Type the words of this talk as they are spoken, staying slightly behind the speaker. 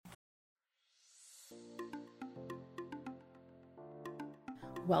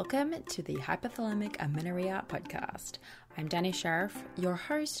Welcome to the Hypothalamic Amenorrhea podcast. I'm Danny Sheriff, your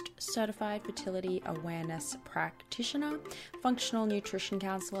host, certified fertility awareness practitioner, functional nutrition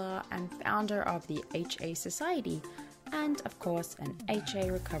counselor, and founder of the HA Society, and of course, an HA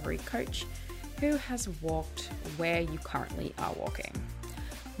recovery coach who has walked where you currently are walking.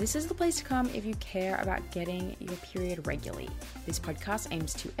 This is the place to come if you care about getting your period regularly. This podcast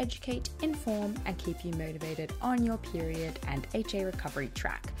aims to educate, inform, and keep you motivated on your period and HA recovery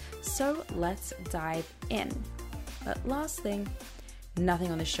track. So let's dive in. But last thing,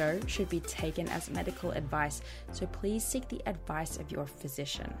 nothing on the show should be taken as medical advice, so please seek the advice of your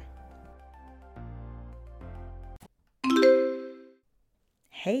physician.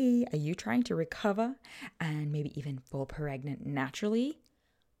 Hey, are you trying to recover and maybe even fall pregnant naturally?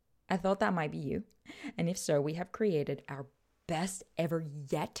 I thought that might be you. And if so, we have created our best ever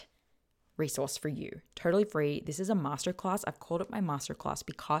yet resource for you. Totally free. This is a masterclass. I've called it my masterclass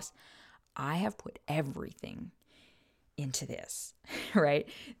because I have put everything into this, right?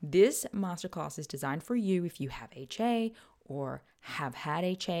 This masterclass is designed for you if you have HA or have had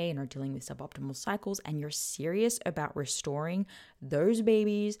HA and are dealing with suboptimal cycles and you're serious about restoring those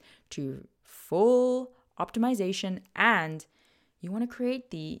babies to full optimization and you want to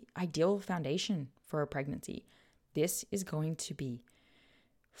create the ideal foundation for a pregnancy. This is going to be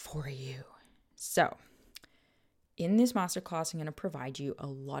for you. So, in this masterclass, I'm going to provide you a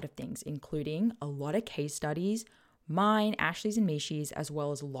lot of things, including a lot of case studies, mine, Ashley's and Mishi's, as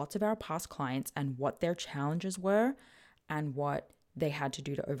well as lots of our past clients and what their challenges were and what they had to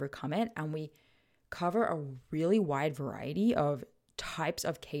do to overcome it. And we cover a really wide variety of types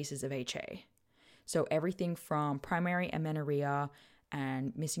of cases of HA. So everything from primary amenorrhea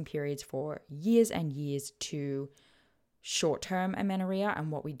and missing periods for years and years to short-term amenorrhea and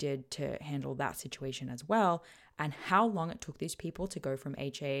what we did to handle that situation as well, and how long it took these people to go from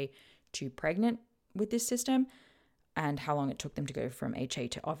HA to pregnant with this system, and how long it took them to go from HA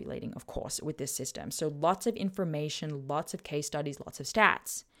to ovulating, of course, with this system. So lots of information, lots of case studies, lots of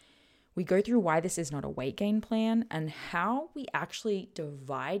stats. We go through why this is not a weight gain plan and how we actually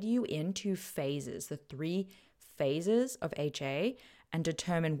divide you into phases, the 3 phases of HA, and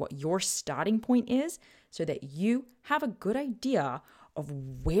determine what your starting point is so that you have a good idea of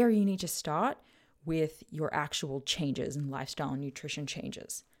where you need to start with your actual changes and lifestyle and nutrition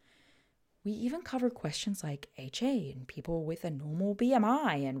changes. We even cover questions like HA and people with a normal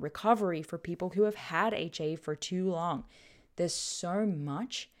BMI and recovery for people who have had HA for too long. There's so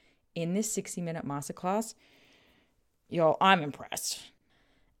much in this 60-minute masterclass. Yo, I'm impressed.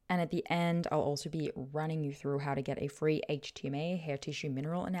 And at the end, I'll also be running you through how to get a free HTMA, hair tissue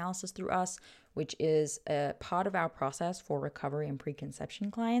mineral analysis through us, which is a part of our process for recovery and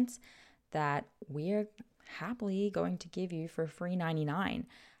preconception clients that we're happily going to give you for free $99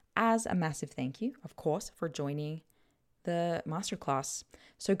 as a massive thank you, of course, for joining the masterclass.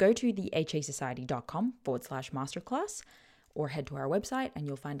 So go to thehasociety.com/masterclass or head to our website and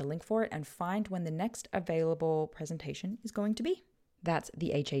you'll find a link for it and find when the next available presentation is going to be. That's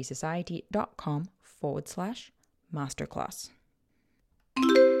thehasociety.com/masterclass.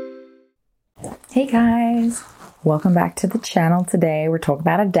 Hey guys, welcome back to the channel. Today we're talking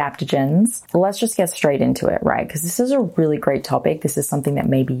about adaptogens. Let's just get straight into it, right? Because this is a really great topic. This is something that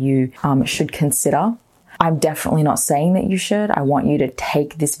maybe you should consider. I'm definitely not saying that you should. I want you to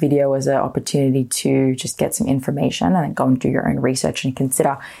take this video as an opportunity to just get some information and then go and do your own research and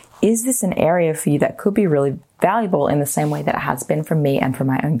consider, is this an area for you that could be really valuable in the same way that it has been for me and for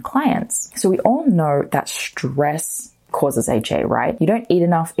my own clients? So we all know that stress causes HA, right? You don't eat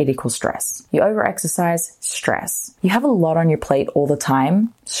enough, it equals stress. You over-exercise, stress. You have a lot on your plate all the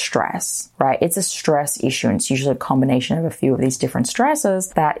time, stress, right? It's a stress issue, and it's usually a combination of a few of these different stresses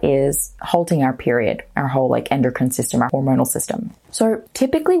that is halting our period, our whole endocrine system, our hormonal system. So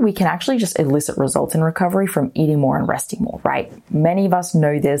typically we can actually just elicit results in recovery from eating more and resting more, right? Many of us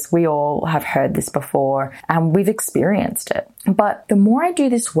know this. We all have heard this before and we've experienced it. But the more I do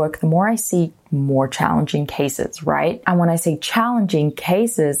this work, the more I see more challenging cases, right? And when I say challenging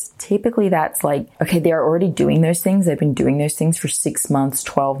cases, typically that's okay, they're already doing those things. They've been doing those things for 6 months,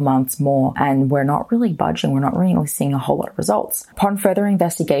 12 months more, and we're not really budging. We're not really seeing a whole lot of results. Upon further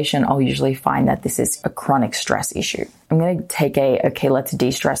investigation, I'll usually find that this is a chronic stress issue. I'm going to take okay, let's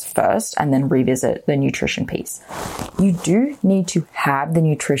de-stress first and then revisit the nutrition piece. You do need to have the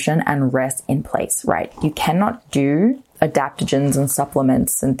nutrition and rest in place, right? You cannot do adaptogens and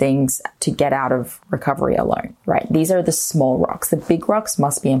supplements and things to get out of recovery alone, right? These are the small rocks. The big rocks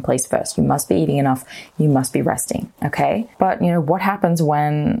must be in place first. You must be eating enough. You must be resting, okay? But, what happens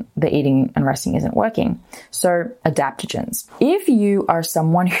when the eating and resting isn't working? So adaptogens. If you are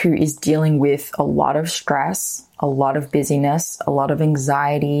someone who is dealing with a lot of stress, a lot of busyness, a lot of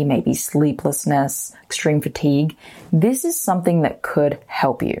anxiety, maybe sleeplessness, extreme fatigue, this is something that could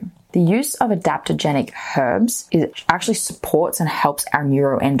help you. The use of adaptogenic herbs actually supports and helps our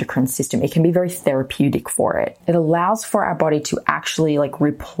neuroendocrine system. It can be very therapeutic for it. It allows for our body to actually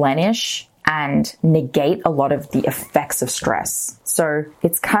replenish and negate a lot of the effects of stress. So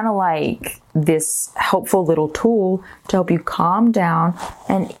it's kind of like this helpful little tool to help you calm down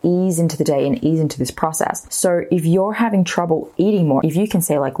and ease into the day and ease into this process. So if you're having trouble eating more, if you can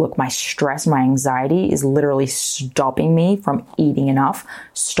say look, my stress, my anxiety is literally stopping me from eating enough,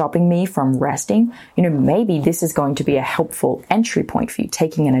 stopping me from resting, maybe this is going to be a helpful entry point for you.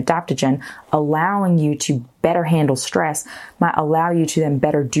 Taking an adaptogen, allowing you to better handle stress, might allow you to then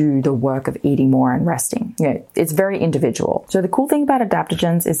better do the work of eating more and resting. It's very individual. So the cool thing about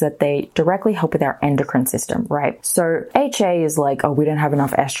adaptogens is that they directly help with our endocrine system, right? So HA is we don't have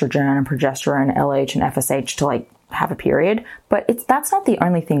enough estrogen and progesterone, LH and FSH to have a period, but that's not the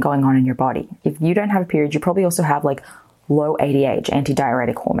only thing going on in your body. If you don't have a period, you probably also have low ADH,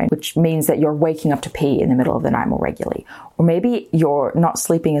 antidiuretic hormone, which means that you're waking up to pee in the middle of the night more regularly. Or maybe you're not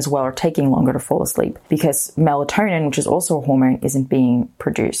sleeping as well or taking longer to fall asleep because melatonin, which is also a hormone, isn't being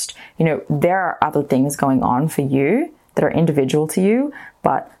produced. There are other things going on for you that are individual to you,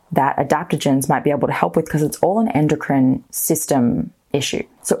 but that adaptogens might be able to help with because it's all an endocrine system issue.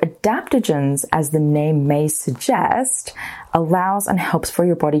 So adaptogens, as the name may suggest, allows and helps for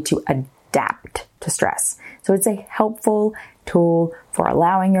your body to adapt to stress. So it's a helpful tool for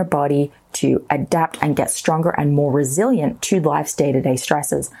allowing your body to adapt and get stronger and more resilient to life's day-to-day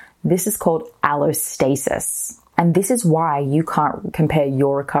stresses. This is called allostasis. And this is why you can't compare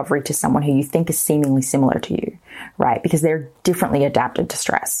your recovery to someone who you think is seemingly similar to you, right? Because they're differently adapted to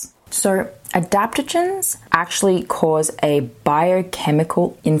stress. So adaptogens actually cause a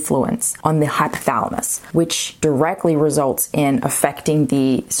biochemical influence on the hypothalamus, which directly results in affecting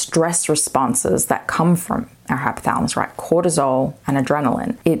the stress responses that come from our hypothalamus, right? Cortisol and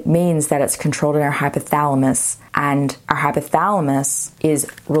adrenaline. It means that it's controlled in our hypothalamus, and our hypothalamus is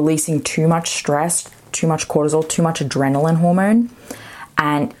releasing too much stress, too much cortisol, too much adrenaline hormone,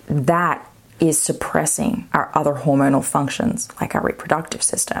 and that is suppressing our other hormonal functions like our reproductive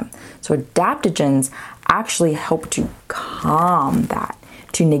system. So adaptogens actually help to calm that,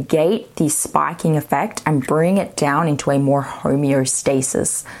 to negate the spiking effect and bring it down into a more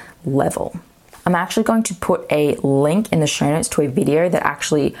homeostasis level. I'm actually going to put a link in the show notes to a video that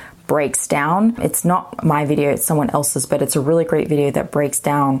actually breaks down. It's not my video, it's someone else's, but it's a really great video that breaks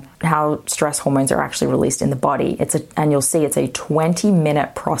down how stress hormones are actually released in the body. And you'll see it's a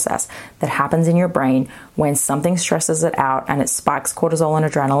 20-minute process that happens in your brain when something stresses it out and it spikes cortisol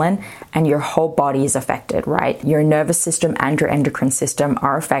and adrenaline, and your whole body is affected, right? Your nervous system and your endocrine system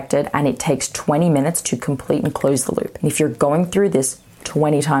are affected, and it takes 20 minutes to complete and close the loop. And if you're going through this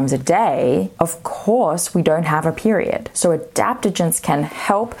 20 times a day, of course, we don't have a period. So adaptogens can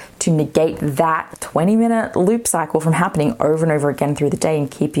help to negate that 20-minute loop cycle from happening over and over again through the day and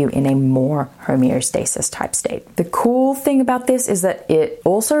keep you in a more homeostasis type state. The cool thing about this is that it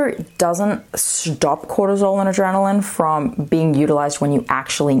also doesn't stop cortisol and adrenaline from being utilized when you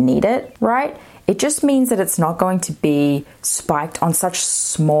actually need it, right? It just means that it's not going to be spiked on such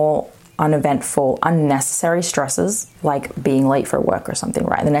small, uneventful, unnecessary stresses like being late for work or something,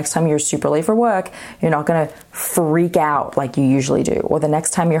 right? The next time you're super late for work, you're not going to freak out like you usually do. Or the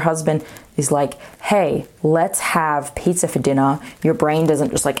next time your husband is like, hey, let's have pizza for dinner, your brain doesn't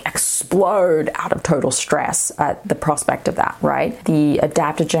just explode out of total stress at the prospect of that, right? The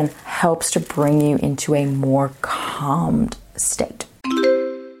adaptogen helps to bring you into a more calmed state.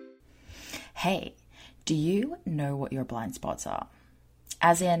 Hey, do you know what your blind spots are?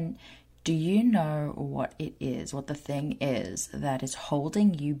 As in, do you know what it is, what the thing is that is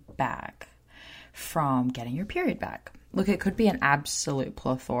holding you back from getting your period back? Look, it could be an absolute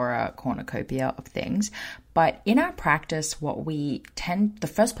plethora, cornucopia of things, but in our practice,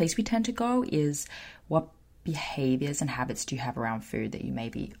 the first place we tend to go is what behaviors and habits do you have around food that you may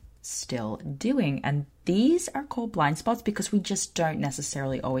be still doing? And these are called blind spots because we just don't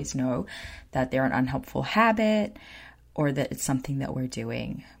necessarily always know that they're an unhelpful habit, or that it's something that we're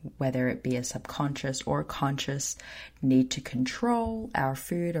doing, whether it be a subconscious or conscious need to control our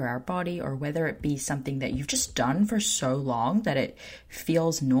food or our body, or whether it be something that you've just done for so long that it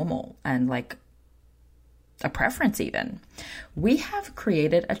feels normal and a preference even. We have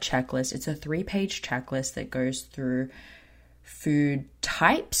created a checklist. It's a 3-page checklist that goes through food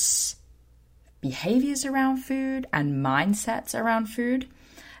types, behaviors around food, and mindsets around food.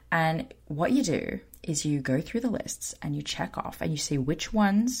 And what you do is you go through the lists and you check off and you see which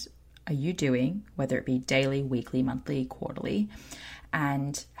ones are you doing, whether it be daily, weekly, monthly, quarterly,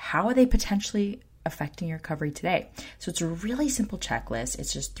 and how are they potentially affecting your recovery today. So it's a really simple checklist.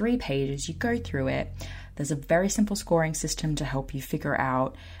 It's just 3 pages. You go through it. There's a very simple scoring system to help you figure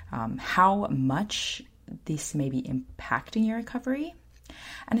out how much this may be impacting your recovery.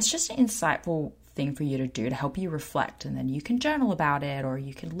 And it's just an insightful thing for you to do to help you reflect, and then you can journal about it, or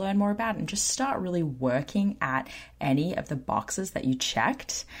you can learn more about it and just start really working at any of the boxes that you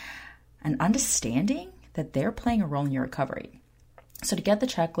checked and understanding that they're playing a role in your recovery. So to get the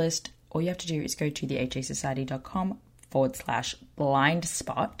checklist, all you have to do is go to thehasociety.com/blind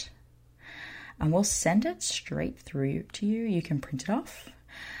spot, and we'll send it straight through to you. You can print it off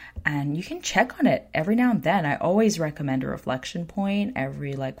and you can check on it every now and then. I always recommend a reflection point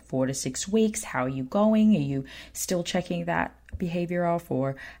every 4 to 6 weeks. How are you going? Are you still checking that behavior off,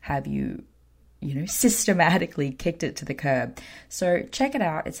 or have you systematically kicked it to the curb? So check it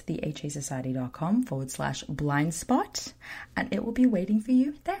out. It's thehasociety.com/blind spot, and it will be waiting for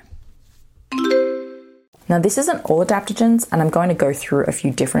you there. Now, this isn't all adaptogens, and I'm going to go through a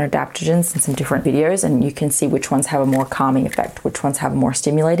few different adaptogens in some different videos, and you can see which ones have a more calming effect, which ones have a more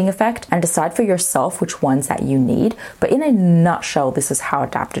stimulating effect, and decide for yourself which ones that you need. But in a nutshell, this is how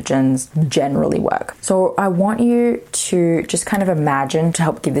adaptogens generally work. So I want you to just kind of imagine, to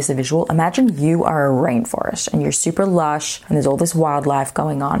help give this a visual, imagine you are a rainforest and you're super lush and there's all this wildlife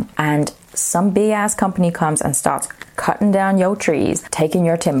going on, and some big ass company comes and starts cutting down your trees, taking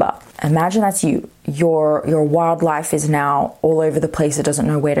your timber. Imagine that's you. Your wildlife is now all over the place. It doesn't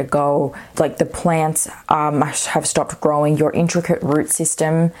know where to go. The plants have stopped growing. Your intricate root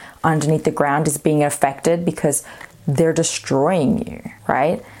system underneath the ground is being affected because they're destroying you,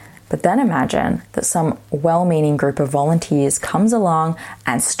 right? But then imagine that some well-meaning group of volunteers comes along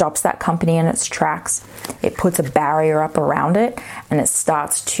and stops that company in its tracks. It puts a barrier up around it, and it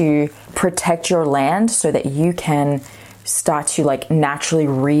starts to protect your land so that you can start to naturally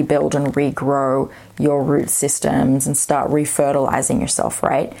rebuild and regrow your root systems and start refertilizing yourself,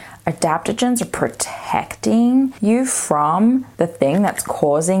 right? Adaptogens are protecting you from the thing that's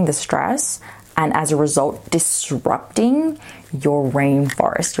causing the stress, and as a result, disrupting your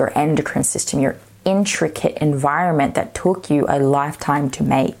rainforest, your endocrine system, your intricate environment that took you a lifetime to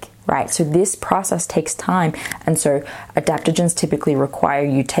make, right? So this process takes time. And so adaptogens typically require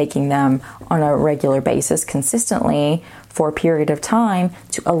you taking them on a regular basis consistently for a period of time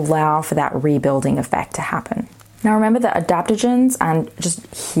to allow for that rebuilding effect to happen. Now remember that adaptogens and just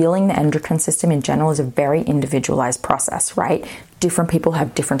healing the endocrine system in general is a very individualized process, right? Different people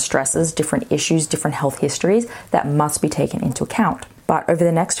have different stresses, different issues, different health histories that must be taken into account. But over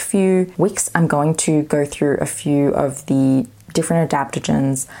the next few weeks, I'm going to go through a few of the different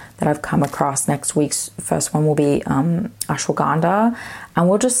adaptogens that I've come across. Next week's first one will be ashwagandha, and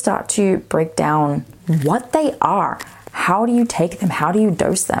we'll just start to break down what they are. How do you take them? How do you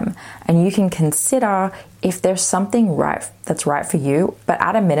dose them? And you can consider if there's something that's right for you, but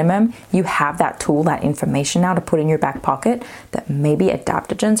at a minimum, you have that tool, that information now to put in your back pocket that maybe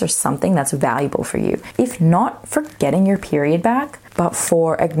adaptogens are something that's valuable for you. If not for getting your period back, but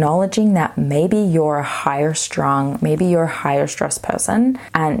for acknowledging that maybe you're a higher strung, maybe you're a higher stress person,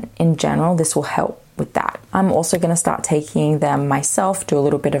 and in general, this will help with that. I'm also going to start taking them myself, do a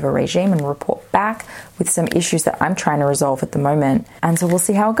little bit of a regime and report back with some issues that I'm trying to resolve at the moment. And so we'll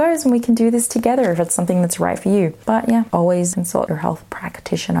see how it goes, and we can do this together if it's something that's right for you. But yeah, always consult your health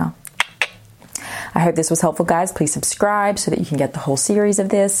practitioner. I hope this was helpful, guys. Please subscribe so that you can get the whole series of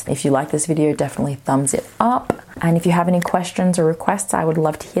this. If you like this video, definitely thumbs it up. And if you have any questions or requests, I would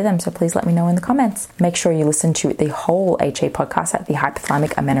love to hear them. So please let me know in the comments. Make sure you listen to the whole HA podcast at the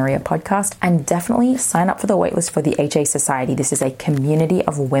Hypothalamic Amenorrhea podcast, and definitely sign up for the waitlist for the HA Society. This is a community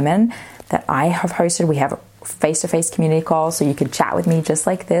of women that I have hosted. We have face-to-face community calls so you can chat with me just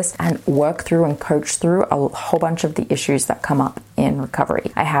like this and work through and coach through a whole bunch of the issues that come up in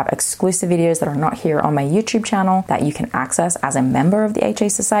recovery. I have exclusive videos that are not here on my YouTube channel that you can access as a member of the HA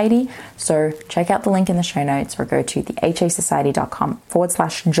Society. So check out the link in the show notes or go to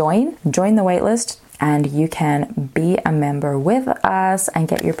thehasociety.com/join. Join the waitlist, and you can be a member with us and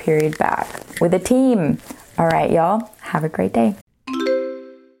get your period back with a team. All right, y'all. Have a great day.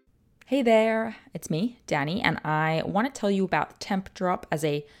 Hey there, it's me, Danny, and I want to tell you about Temp Drop as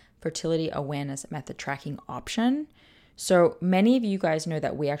a fertility awareness method tracking option. So many of you guys know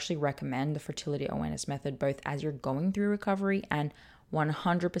that we actually recommend the fertility awareness method both as you're going through recovery and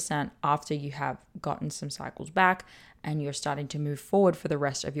 100% after you have gotten some cycles back and you're starting to move forward for the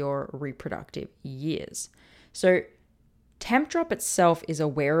rest of your reproductive years. So Tempdrop itself is a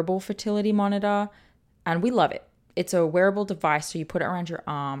wearable fertility monitor and we love it. It's a wearable device, so you put it around your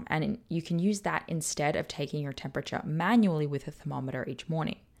arm and you can use that instead of taking your temperature manually with a thermometer each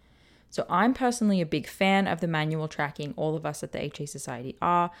morning. So I'm personally a big fan of the manual tracking. All of us at the HA Society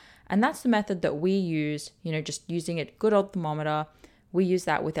are. And that's the method that we use, just using a good old thermometer. We use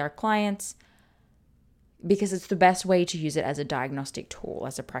that with our clients because it's the best way to use it as a diagnostic tool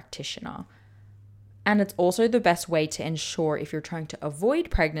as a practitioner. And it's also the best way to ensure if you're trying to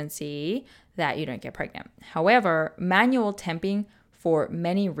avoid pregnancy that you don't get pregnant. However, manual temping for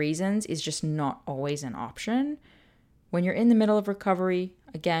many reasons is just not always an option. When you're in the middle of recovery,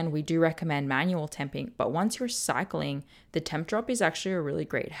 again, we do recommend manual temping, but once you're cycling, the Tempdrop is actually a really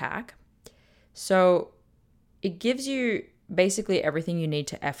great hack. So it gives you basically everything you need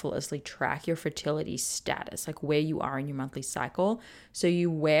to effortlessly track your fertility status, like where you are in your monthly cycle. So you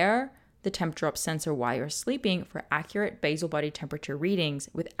wear the Tempdrop sensor while you're sleeping for accurate basal body temperature readings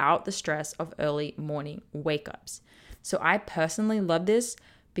without the stress of early morning wake-ups. So I personally love this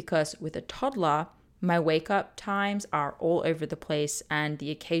because with a toddler, my wake-up times are all over the place and the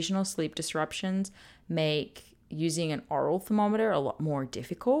occasional sleep disruptions make using an oral thermometer a lot more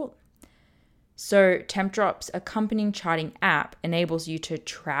difficult. So Tempdrop's accompanying charting app enables you to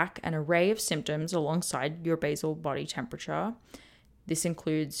track an array of symptoms alongside your basal body temperature. This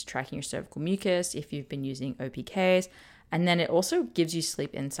includes tracking your cervical mucus if you've been using OPKs, and then it also gives you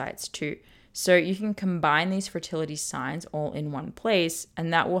sleep insights too. So you can combine these fertility signs all in one place,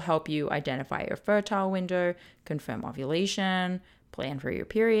 and that will help you identify your fertile window, confirm ovulation, plan for your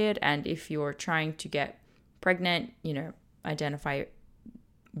period, and if you're trying to get pregnant, identify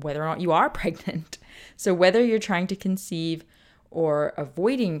whether or not you are pregnant. So whether you're trying to conceive or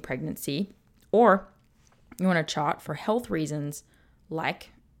avoiding pregnancy, or you want to chart for health reasons like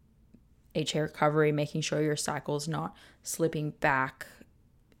HA recovery, making sure your cycle's not slipping back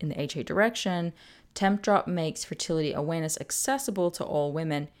in the HA direction, Tempdrop makes fertility awareness accessible to all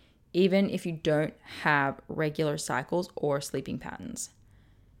women, even if you don't have regular cycles or sleeping patterns.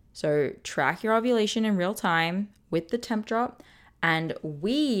 So track your ovulation in real time with the Tempdrop, and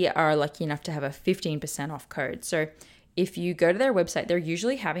we are lucky enough to have a 15% off code. So if you go to their website, they're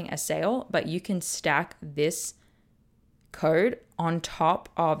usually having a sale, but you can stack this code on top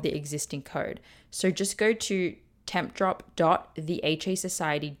of the existing code. So just go to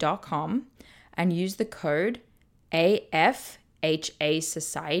tempdrop.thehasociety.com and use the code AFHA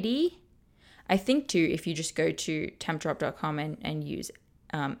Society. I think too, if you just go to tempdrop.com and use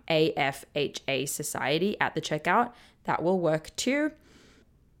AFHA Society at the checkout, that will work too.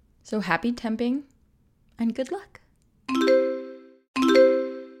 So happy temping and good luck.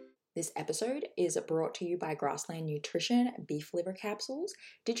 This episode is brought to you by Grassland Nutrition beef liver capsules.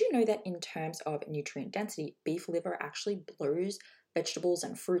 Did you know that in terms of nutrient density, beef liver actually blows vegetables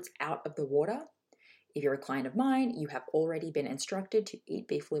and fruits out of the water? If you're a client of mine, you have already been instructed to eat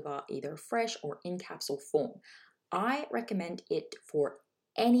beef liver either fresh or in capsule form. I recommend it for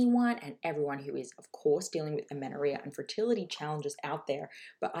anyone and everyone who is, of course, dealing with amenorrhea and fertility challenges out there,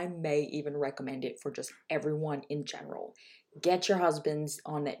 but I may even recommend it for just everyone in general. Get your husbands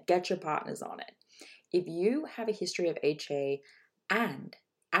on it, get your partners on it. If you have a history of HA and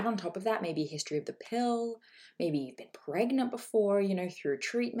add on top of that maybe a history of the pill, maybe you've been pregnant before, through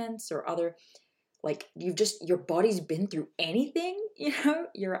treatments or other, your body's been through anything,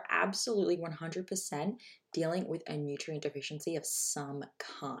 you're absolutely 100% dealing with a nutrient deficiency of some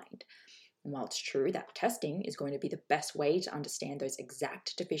kind. And while it's true that testing is going to be the best way to understand those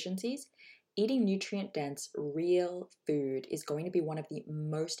exact deficiencies, eating nutrient-dense, real food is going to be one of the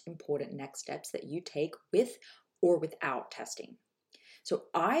most important next steps that you take with or without testing. So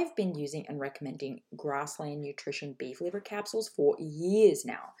I've been using and recommending Grassland Nutrition beef liver capsules for years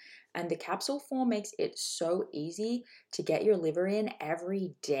now. And the capsule form makes it so easy to get your liver in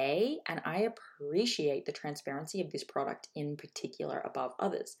every day. And I appreciate the transparency of this product in particular above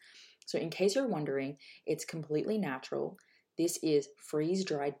others. So in case you're wondering, it's completely natural. This is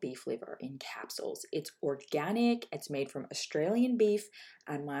freeze-dried beef liver in capsules. It's organic, it's made from Australian beef,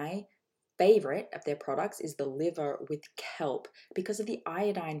 and my favorite of their products is the liver with kelp because of the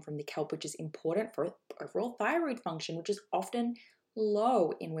iodine from the kelp, which is important for overall thyroid function, which is often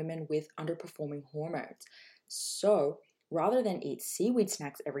low in women with underperforming hormones. So rather than eat seaweed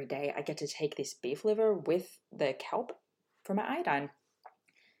snacks every day, I get to take this beef liver with the kelp for my iodine.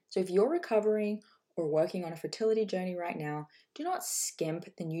 So if you're recovering or working on a fertility journey right now, do not skimp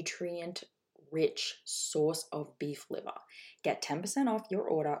the nutrient-rich source of beef liver. Get 10% off your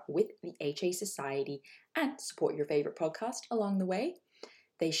order with the HA Society and support your favorite podcast along the way.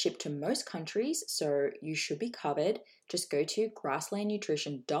 They ship to most countries, so you should be covered. Just go to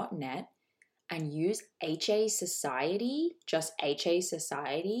grasslandnutrition.net and use HA Society, just HA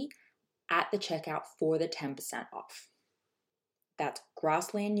Society, at the checkout for the 10% off. That's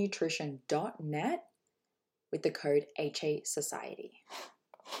grasslandnutrition.net with the code HA Society.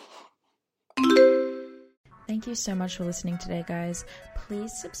 Thank you so much for listening today, guys.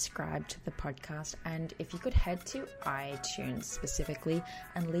 Please subscribe to the podcast, and if you could head to iTunes specifically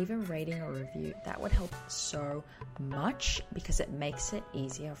and leave a rating or review, that would help so much because it makes it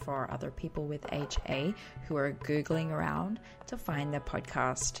easier for other people with HA who are Googling around to find the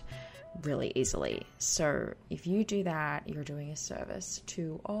podcast really easily. So if you do that, you're doing a service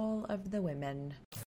to all of the women.